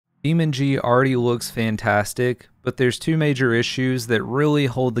BeamNG already looks fantastic, but there's two major issues that really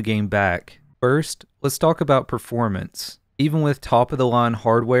hold the game back. First, let's talk about performance. Even with top-of-the-line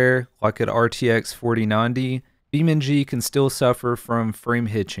hardware, like an RTX 4090, BeamNG can still suffer from frame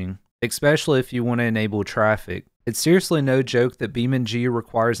hitching, especially if you want to enable traffic. It's seriously no joke that BeamNG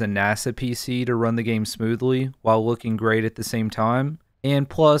requires a NASA PC to run the game smoothly while looking great at the same time, and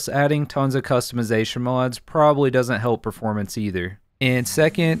plus adding tons of customization mods probably doesn't help performance either. And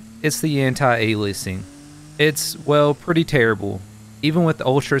second, it's the anti-aliasing. It's, well, pretty terrible. Even with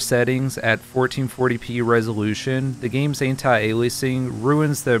ultra settings at 1440p resolution, the game's anti-aliasing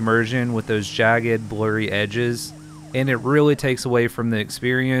ruins the immersion with those jagged, blurry edges, and it really takes away from the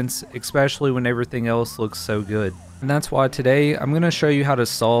experience, especially when everything else looks so good. And that's why today I'm going to show you how to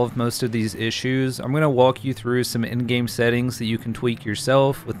solve most of these issues. I'm going to walk you through some in-game settings that you can tweak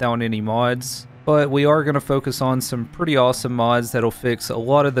yourself without any mods. But we are going to focus on some pretty awesome mods that'll fix a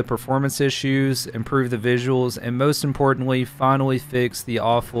lot of the performance issues, improve the visuals, and most importantly, finally fix the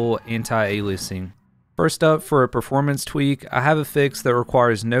awful anti-aliasing. First up, for a performance tweak, I have a fix that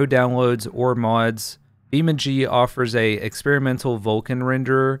requires no downloads or mods. BeamNG offers a experimental Vulkan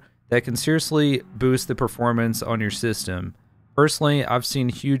renderer that can seriously boost the performance on your system. Personally, I've seen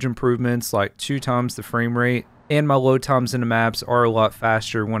huge improvements like 2 times the frame rate, and my load times in the maps are a lot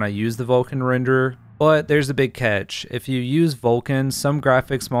faster when I use the Vulkan renderer. But there's a big catch. If you use Vulkan, some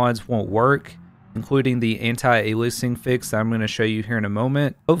graphics mods won't work, including the anti-aliasing fix that I'm going to show you here in a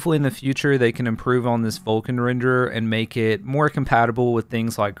moment. Hopefully in the future they can improve on this Vulkan renderer and make it more compatible with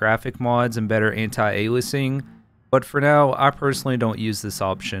things like graphic mods and better anti-aliasing. But for now, I personally don't use this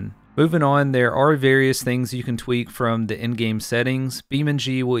option. Moving on, there are various things you can tweak from the in-game settings.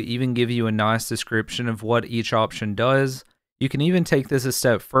 BeamNG will even give you a nice description of what each option does. You can even take this a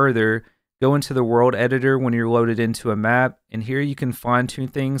step further, go into the world editor when you're loaded into a map, and here you can fine-tune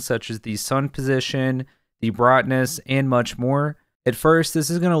things such as the sun position, the brightness, and much more. At first, this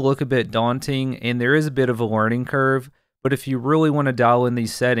is going to look a bit daunting, and there is a bit of a learning curve, but if you really want to dial in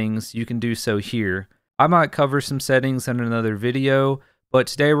these settings, you can do so here. I might cover some settings in another video, but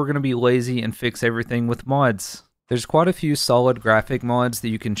today we're going to be lazy and fix everything with mods. There's quite a few solid graphic mods that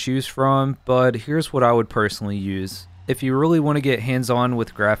you can choose from, but here's what I would personally use. If you really want to get hands-on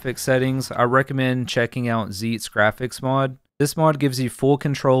with graphics settings, I recommend checking out Zeet's graphics mod. This mod gives you full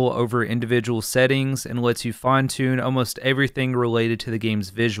control over individual settings and lets you fine-tune almost everything related to the game's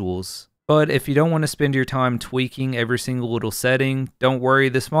visuals. But if you don't want to spend your time tweaking every single little setting, don't worry,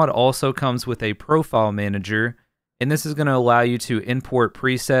 this mod also comes with a profile manager, and this is going to allow you to import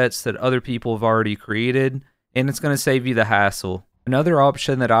presets that other people have already created, and it's going to save you the hassle. Another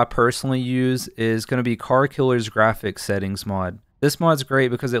option that I personally use is going to be Car Killer's graphics settings mod. This mod's great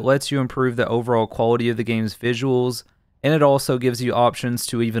because it lets you improve the overall quality of the game's visuals, and it also gives you options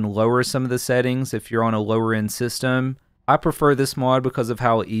to even lower some of the settings if you're on a lower end system. I prefer this mod because of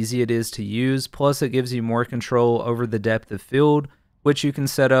how easy it is to use, plus it gives you more control over the depth of field, which you can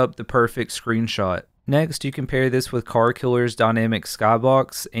set up the perfect screenshot. Next, you can pair this with Car Killer's Dynamic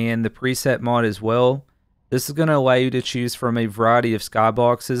Skybox and the preset mod as well. This is going to allow you to choose from a variety of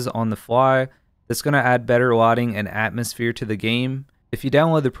skyboxes on the fly. That's going to add better lighting and atmosphere to the game. If you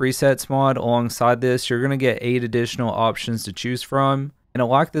download the presets mod alongside this, you're going to get 8 additional options to choose from. And I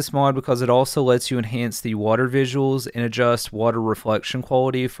like this mod because it also lets you enhance the water visuals and adjust water reflection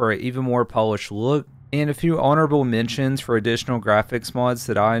quality for an even more polished look. And a few honorable mentions for additional graphics mods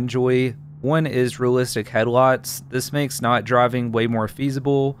that I enjoy. One is realistic headlights. This makes night driving way more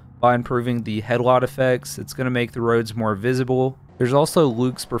feasible by improving the headlight effects. It's going to make the roads more visible. There's also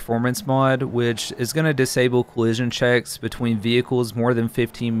Luke's performance mod, which is going to disable collision checks between vehicles more than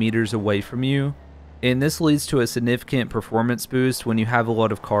 15 meters away from you. And this leads to a significant performance boost when you have a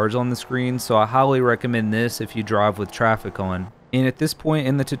lot of cars on the screen, so I highly recommend this if you drive with traffic on. And at this point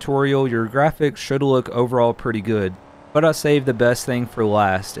in the tutorial, your graphics should look overall pretty good. But I saved the best thing for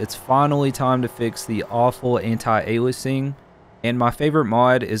last. It's finally time to fix the awful anti-aliasing, and my favorite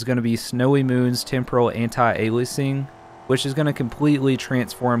mod is going to be Snowy Moon's temporal anti-aliasing, which is going to completely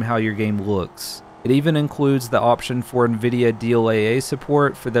transform how your game looks. It even includes the option for NVIDIA DLAA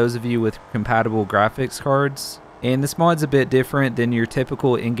support for those of you with compatible graphics cards. And this mod's a bit different than your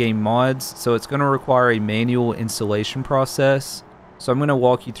typical in-game mods, so it's going to require a manual installation process. So I'm going to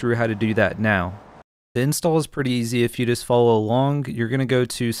walk you through how to do that now. The install is pretty easy if you just follow along. You're going to go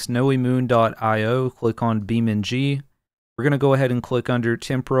to snowymoon.io, click on BeamNG. We're going to go ahead and click under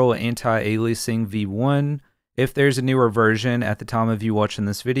Temporal Anti-Aliasing V1. If there's a newer version at the time of you watching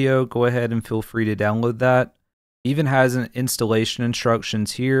this video, go ahead and feel free to download that. It even has an installation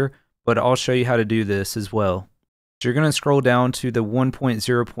instructions here, but I'll show you how to do this as well. So you're going to scroll down to the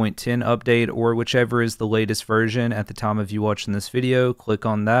 1.0.10 update, or whichever is the latest version at the time of you watching this video. Click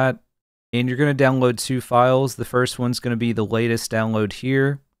on that. And you're going to download 2 files. The first one's going to be the latest download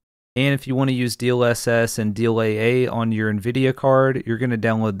here. And if you want to use DLSS and DLAA on your NVIDIA card, you're going to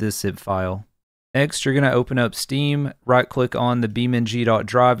download this zip file. Next, you're going to open up Steam, right-click on the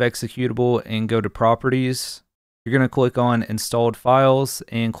BeamNG.drive executable, and go to Properties. You're going to click on Installed Files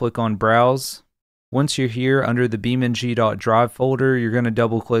and click on Browse. Once you're here under the BeamNG.drive folder, you're going to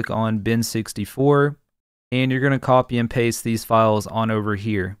double-click on bin64, and you're going to copy and paste these files on over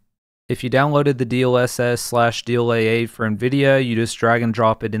here. If you downloaded the DLSS/DLAA for NVIDIA, you just drag and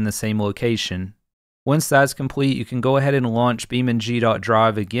drop it in the same location. Once that's complete, you can go ahead and launch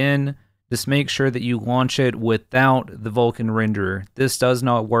BeamNG.drive again. Just make sure that you launch it without the Vulkan renderer. This does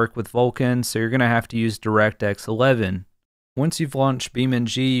not work with Vulkan, so you're going to have to use DirectX 11. Once you've launched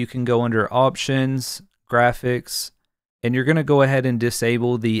BeamNG, you can go under Options, Graphics, and you're going to go ahead and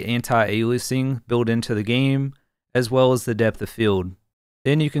disable the anti-aliasing built into the game, as well as the depth of field.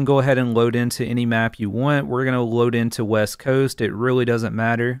 Then you can go ahead and load into any map you want. We're going to load into West Coast. It really doesn't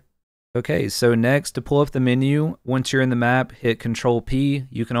matter. Okay, so next, to pull up the menu, once you're in the map, hit Control P.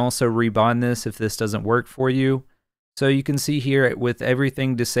 You can also rebind this if this doesn't work for you. So you can see here with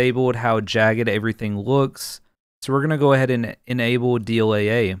everything disabled how jagged everything looks. So we're going to go ahead and enable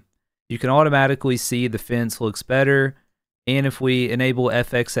DLAA. You can automatically see the fence looks better. And if we enable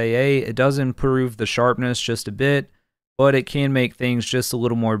FXAA, it does improve the sharpness just a bit, but it can make things just a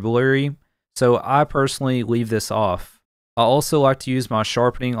little more blurry. So I personally leave this off. I also like to use my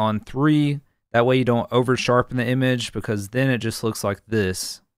sharpening on 3. That way you don't over sharpen the image, because then it just looks like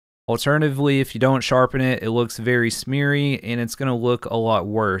this. Alternatively, if you don't sharpen it, it looks very smeary and it's going to look a lot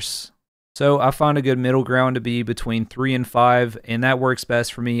worse. So I find a good middle ground to be between 3 and 5, and that works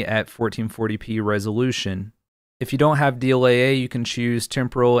best for me at 1440p resolution. If you don't have DLAA, you can choose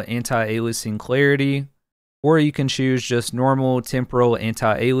temporal anti-aliasing clarity, or you can choose just normal temporal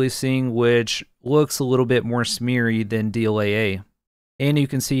anti-aliasing, which looks a little bit more smeary than DLAA. And you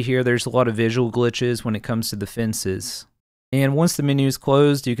can see here there's a lot of visual glitches when it comes to the fences. And once the menu is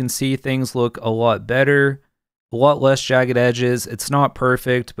closed, you can see things look a lot better, a lot less jagged edges. It's not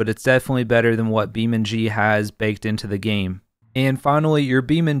perfect, but it's definitely better than what BeamNG has baked into the game. And finally, your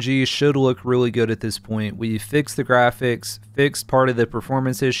BeamNG should look really good at this point. We fixed the graphics, fixed part of the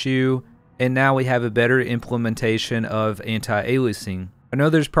performance issue, and now we have a better implementation of anti-aliasing. I know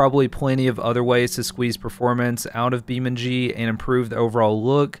there's probably plenty of other ways to squeeze performance out of BeamNG and improve the overall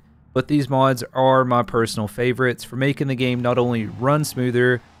look, but these mods are my personal favorites for making the game not only run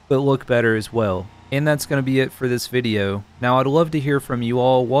smoother, but look better as well. And that's going to be it for this video. Now I'd love to hear from you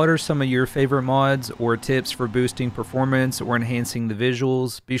all. What are some of your favorite mods or tips for boosting performance or enhancing the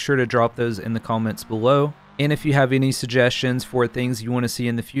visuals? Be sure to drop those in the comments below. And if you have any suggestions for things you want to see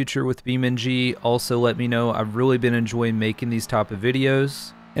in the future with BeamNG, also let me know. I've really been enjoying making these type of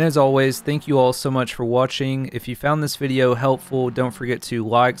videos. And as always, thank you all so much for watching. If you found this video helpful, don't forget to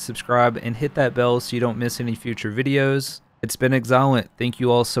like, subscribe, and hit that bell so you don't miss any future videos. It's been Exilent. Thank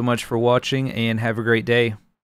you all so much for watching, and have a great day.